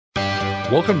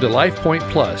Welcome to Life Point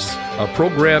Plus, a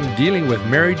program dealing with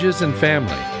marriages and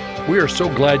family. We are so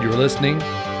glad you're listening.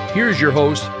 Here's your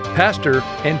host, pastor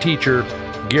and teacher,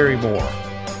 Gary Moore.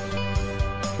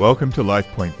 Welcome to Life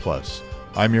Point Plus.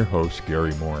 I'm your host,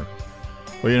 Gary Moore.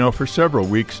 Well, for several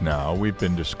weeks now, we've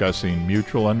been discussing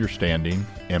mutual understanding,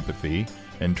 empathy,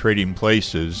 and trading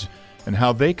places, and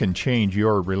how they can change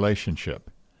your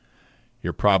relationship.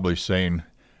 You're probably saying,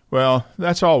 well,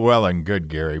 that's all well and good,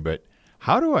 Gary, but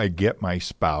how do I get my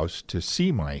spouse to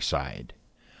see my side?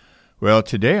 Well,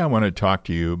 today I want to talk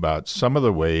to you about some of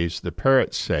the ways the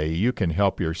parrots say you can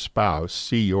help your spouse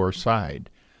see your side.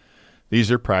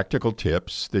 These are practical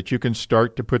tips that you can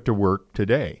start to put to work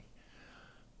today.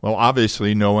 Well,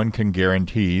 obviously, no one can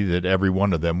guarantee that every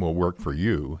one of them will work for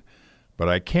you, but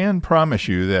I can promise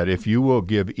you that if you will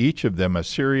give each of them a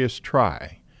serious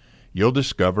try, you'll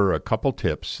discover a couple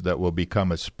tips that will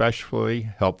become especially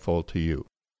helpful to you.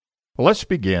 Well, let's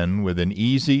begin with an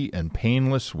easy and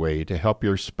painless way to help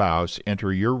your spouse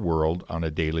enter your world on a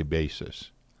daily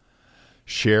basis.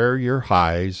 Share your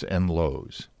highs and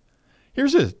lows.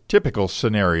 Here's a typical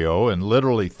scenario in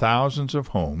literally thousands of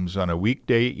homes on a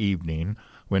weekday evening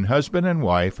when husband and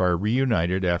wife are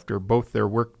reunited after both their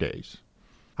work days.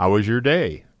 "How was your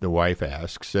day?" the wife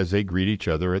asks as they greet each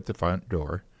other at the front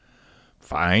door.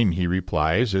 "Fine," he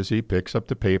replies as he picks up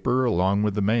the paper along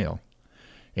with the mail.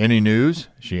 "Any news?"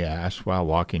 she asks while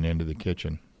walking into the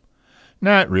kitchen.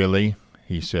 "Not really,"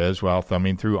 he says while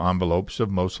thumbing through envelopes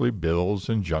of mostly bills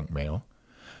and junk mail.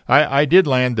 I did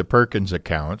land the Perkins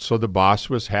account, so the boss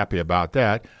was happy about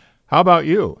that. How about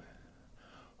you?"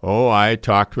 "Oh, I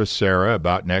talked with Sarah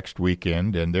about next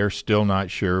weekend, and they're still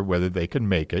not sure whether they can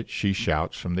make it," she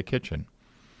shouts from the kitchen.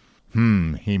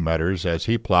 He mutters as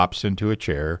he plops into a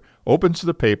chair, opens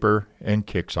the paper, and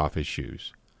kicks off his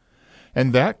shoes.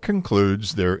 And that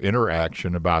concludes their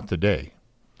interaction about the day.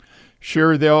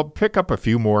 Sure, they'll pick up a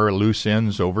few more loose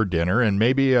ends over dinner, and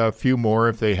maybe a few more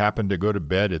if they happen to go to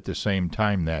bed at the same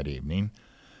time that evening.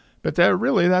 But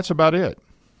that's about it.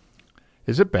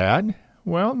 Is it bad?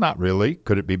 Well, not really.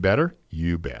 Could it be better?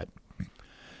 You bet.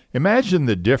 Imagine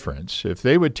the difference if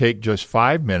they would take just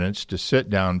 5 minutes to sit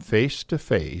down face to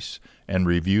face and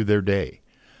review their day.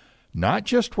 Not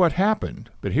just what happened,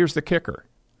 but here's the kicker,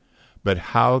 but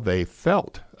how they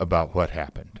felt about what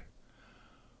happened.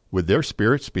 Would their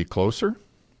spirits be closer?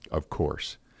 Of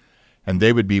course. And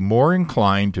they would be more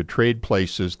inclined to trade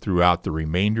places throughout the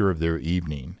remainder of their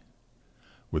evening.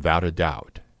 Without a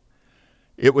doubt.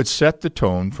 It would set the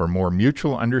tone for more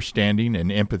mutual understanding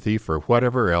and empathy for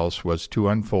whatever else was to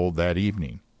unfold that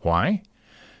evening. Why?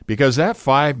 Because that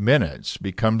 5 minutes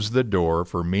becomes the door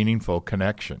for meaningful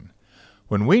connection.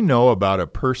 When we know about a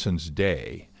person's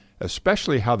day,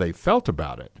 especially how they felt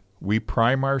about it, we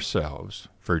prime ourselves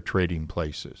for trading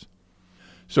places.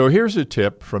 So here's a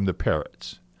tip from the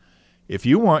parrots. If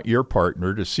you want your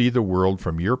partner to see the world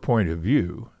from your point of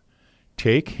view,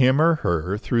 take him or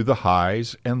her through the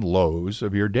highs and lows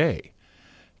of your day.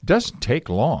 It doesn't take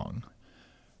long,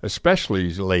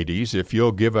 especially, ladies, if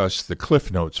you'll give us the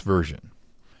Cliff Notes version.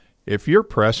 If you're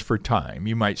pressed for time,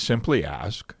 you might simply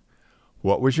ask,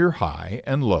 "What was your high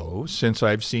and low since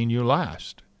I've seen you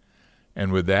last?"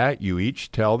 And with that, you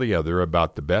each tell the other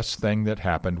about the best thing that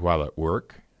happened while at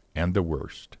work and the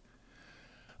worst.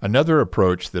 Another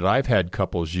approach that I've had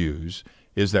couples use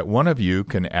is that one of you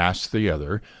can ask the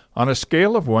other, on a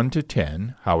scale of 1 to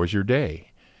 10, how was your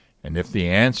day? And if the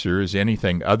answer is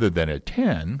anything other than a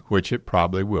 10, which it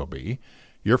probably will be,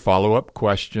 your follow-up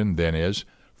question then is,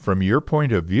 from your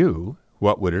point of view,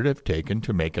 what would it have taken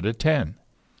to make it a 10?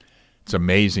 It's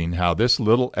amazing how this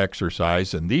little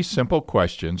exercise and these simple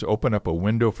questions open up a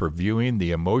window for viewing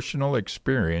the emotional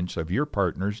experience of your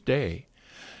partner's day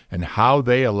and how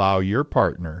they allow your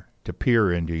partner to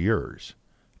peer into yours.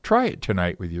 Try it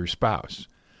tonight with your spouse.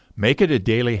 Make it a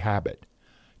daily habit,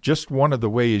 just one of the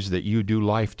ways that you do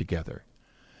life together.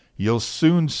 You'll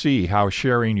soon see how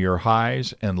sharing your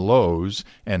highs and lows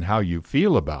and how you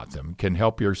feel about them can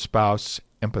help your spouse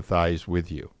empathize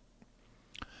with you.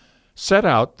 Set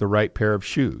out the right pair of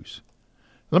shoes.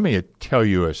 Let me tell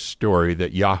you a story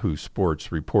that Yahoo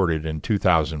Sports reported in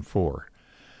 2004.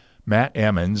 Matt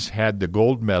Emmons had the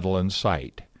gold medal in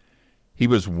sight. He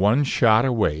was one shot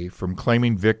away from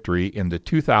claiming victory in the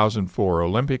 2004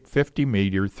 Olympic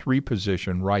 50-meter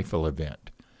three-position rifle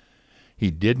event. He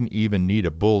didn't even need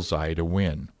a bullseye to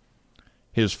win.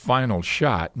 His final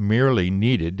shot merely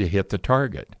needed to hit the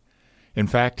target. In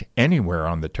fact, anywhere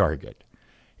on the target.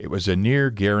 It was a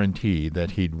near guarantee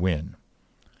that he'd win.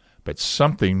 But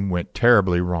something went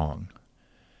terribly wrong.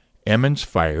 Emmons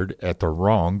fired at the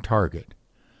wrong target.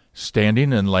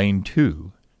 Standing in lane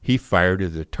 2, he fired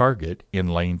at the target in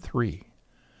lane 3.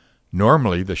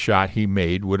 Normally, the shot he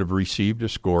made would have received a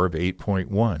score of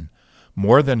 8.1,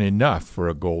 more than enough for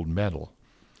a gold medal.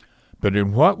 But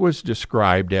in what was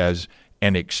described as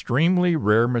an extremely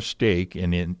rare mistake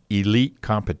in an elite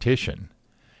competition,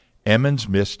 Emmons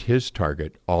missed his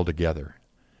target altogether.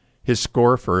 His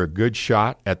score for a good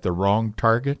shot at the wrong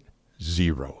target,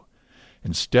 0.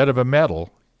 Instead of a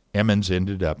medal, Emmons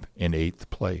ended up in 8th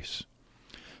place.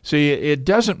 See, it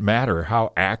doesn't matter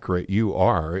how accurate you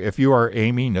are if you are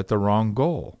aiming at the wrong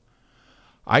goal.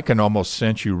 I can almost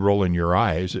sense you rolling your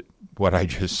eyes at what I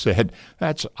just said.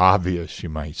 That's obvious, you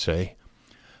might say.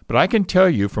 But I can tell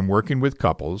you from working with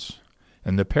couples,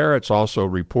 and the parents also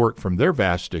report from their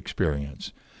vast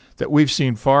experience, that we've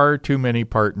seen far too many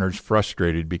partners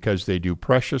frustrated because they do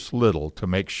precious little to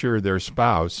make sure their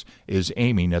spouse is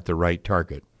aiming at the right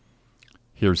target.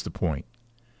 Here's the point.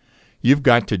 You've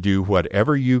got to do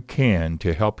whatever you can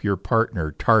to help your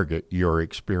partner target your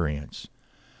experience.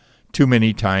 Too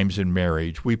many times in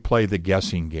marriage, we play the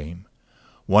guessing game,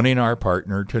 wanting our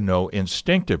partner to know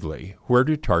instinctively where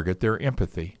to target their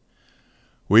empathy.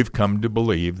 We've come to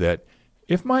believe that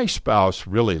if my spouse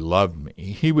really loved me,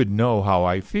 he would know how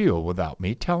I feel without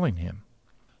me telling him.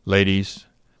 Ladies,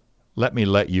 let me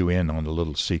let you in on a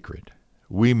little secret.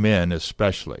 We men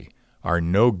especially are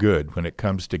no good when it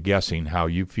comes to guessing how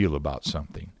you feel about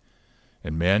something.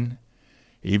 And men,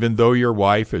 even though your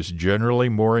wife is generally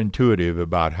more intuitive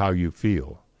about how you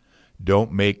feel,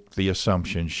 don't make the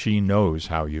assumption she knows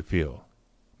how you feel.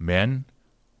 Men,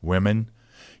 women,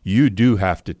 you do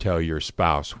have to tell your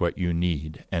spouse what you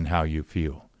need and how you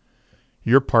feel.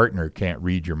 Your partner can't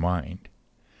read your mind.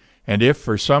 And if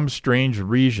for some strange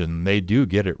reason they do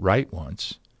get it right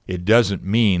once, it doesn't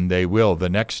mean they will the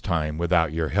next time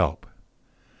without your help.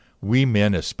 We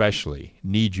men especially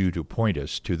need you to point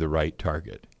us to the right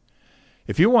target.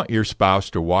 If you want your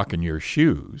spouse to walk in your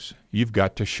shoes, you've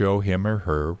got to show him or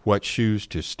her what shoes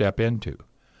to step into.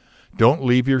 Don't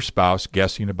leave your spouse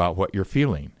guessing about what you're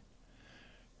feeling.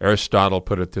 Aristotle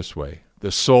put it this way,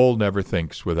 the soul never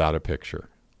thinks without a picture.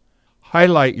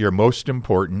 Highlight your most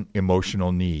important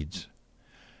emotional needs.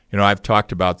 I've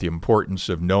talked about the importance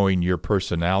of knowing your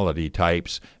personality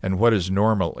types and what is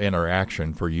normal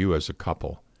interaction for you as a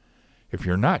couple. If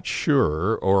you're not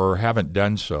sure or haven't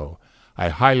done so, I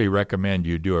highly recommend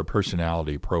you do a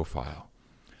personality profile.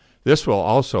 This will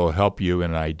also help you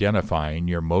in identifying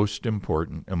your most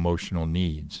important emotional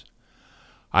needs.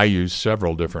 I use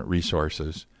several different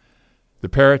resources. The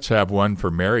parents have one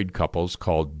for married couples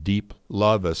called Deep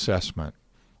Love Assessment.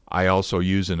 I also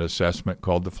use an assessment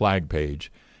called the Flag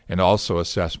Page, and also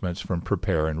assessments from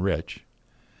Prepare and Rich.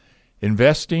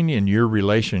 Investing in your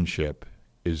relationship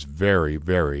is very,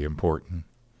 very important.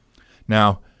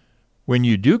 Now, when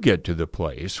you do get to the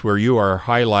place where you are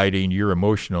highlighting your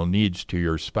emotional needs to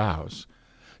your spouse,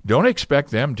 don't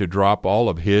expect them to drop all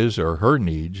of his or her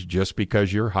needs just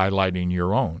because you're highlighting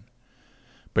your own.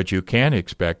 But you can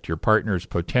expect your partner's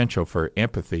potential for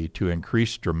empathy to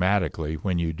increase dramatically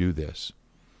when you do this.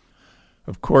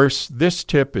 Of course, this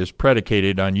tip is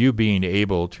predicated on you being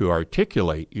able to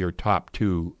articulate your top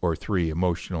 2 or 3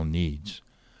 emotional needs.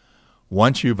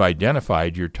 Once you've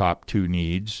identified your top 2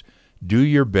 needs, do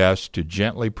your best to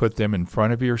gently put them in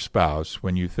front of your spouse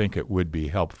when you think it would be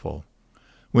helpful.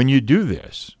 When you do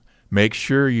this, make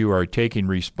sure you are taking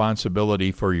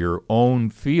responsibility for your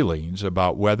own feelings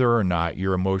about whether or not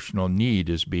your emotional need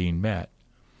is being met.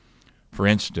 For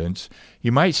instance,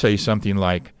 you might say something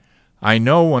like, I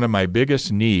know one of my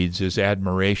biggest needs is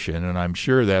admiration, and I'm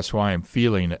sure that's why I'm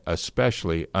feeling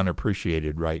especially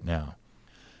unappreciated right now.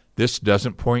 This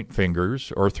doesn't point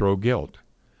fingers or throw guilt.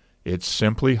 It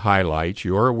simply highlights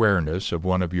your awareness of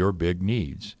one of your big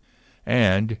needs,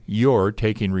 and you're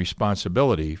taking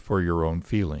responsibility for your own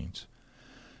feelings.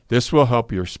 This will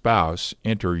help your spouse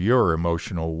enter your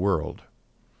emotional world.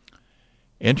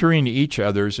 Entering each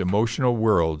other's emotional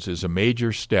worlds is a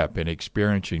major step in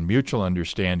experiencing mutual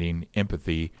understanding,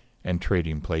 empathy, and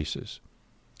trading places.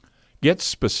 Get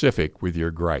specific with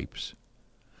your gripes.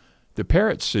 The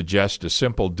parents suggest a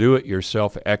simple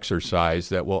do-it-yourself exercise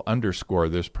that will underscore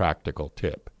this practical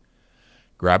tip.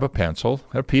 Grab a pencil,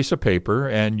 a piece of paper,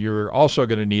 and you're also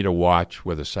going to need a watch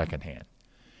with a second hand.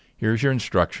 Here's your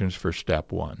instructions for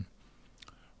step 1.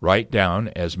 Write down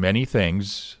as many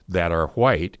things that are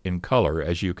white in color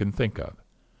as you can think of.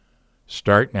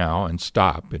 Start now and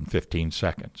stop in 15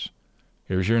 seconds.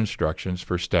 Here's your instructions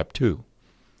for step 2.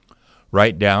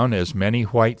 Write down as many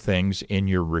white things in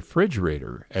your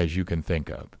refrigerator as you can think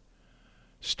of.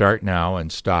 Start now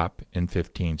and stop in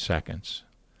 15 seconds.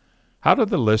 How do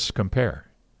the lists compare?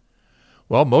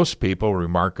 Well, most people,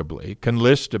 remarkably, can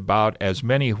list about as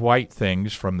many white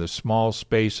things from the small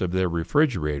space of their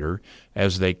refrigerator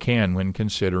as they can when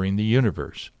considering the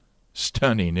universe.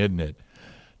 Stunning, isn't it?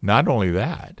 Not only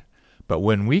that, but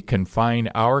when we confine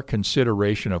our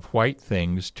consideration of white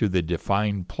things to the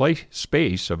defined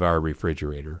space of our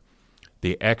refrigerator,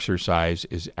 the exercise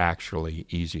is actually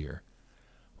easier.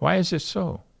 Why is this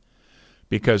so?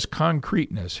 Because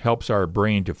concreteness helps our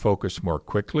brain to focus more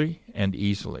quickly and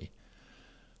easily.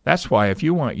 That's why if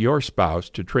you want your spouse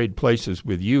to trade places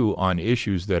with you on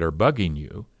issues that are bugging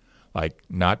you, like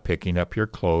not picking up your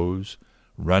clothes,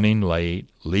 running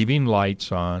late, leaving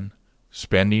lights on,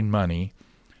 spending money,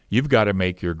 you've got to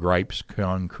make your gripes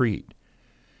concrete.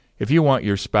 If you want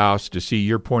your spouse to see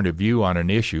your point of view on an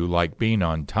issue like being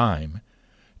on time,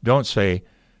 don't say,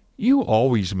 "You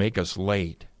always make us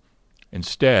late."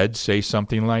 Instead, say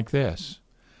something like this.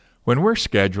 When we're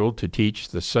scheduled to teach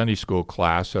the Sunday school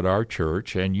class at our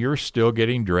church and you're still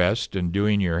getting dressed and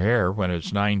doing your hair when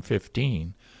it's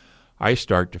 9:15, I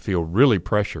start to feel really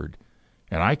pressured,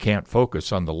 and I can't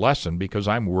focus on the lesson because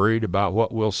I'm worried about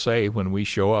what we'll say when we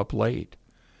show up late.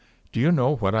 Do you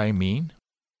know what I mean?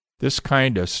 This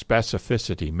kind of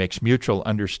specificity makes mutual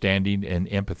understanding and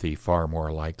empathy far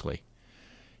more likely.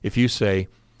 If you say,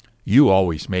 "You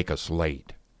always make us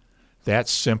late," that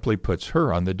simply puts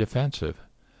her on the defensive.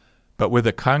 But with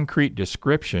a concrete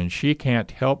description, she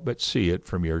can't help but see it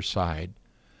from your side.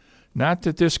 Not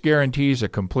that this guarantees a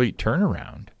complete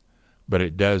turnaround, but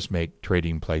it does make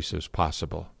trading places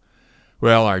possible.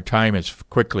 Well, our time is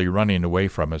quickly running away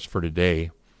from us for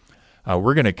today.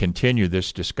 We're going to continue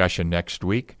this discussion next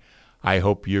week. I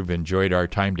hope you've enjoyed our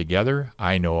time together.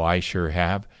 I know I sure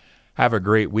have. Have a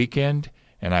great weekend,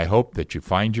 and I hope that you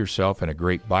find yourself in a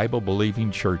great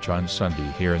Bible-believing church on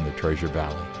Sunday here in the Treasure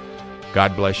Valley.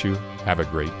 God bless you. Have a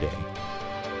great day.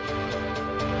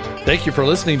 Thank you for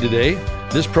listening today.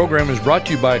 This program is brought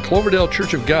to you by Cloverdale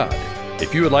Church of God.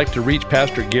 If you would like to reach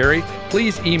Pastor Gary,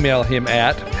 please email him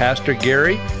at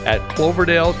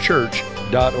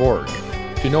pastorgary@cloverdalechurch.org.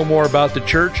 To know more about the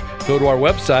church, go to our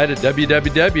website at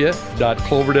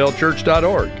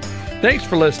www.cloverdalechurch.org. Thanks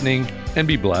for listening, and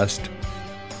be blessed.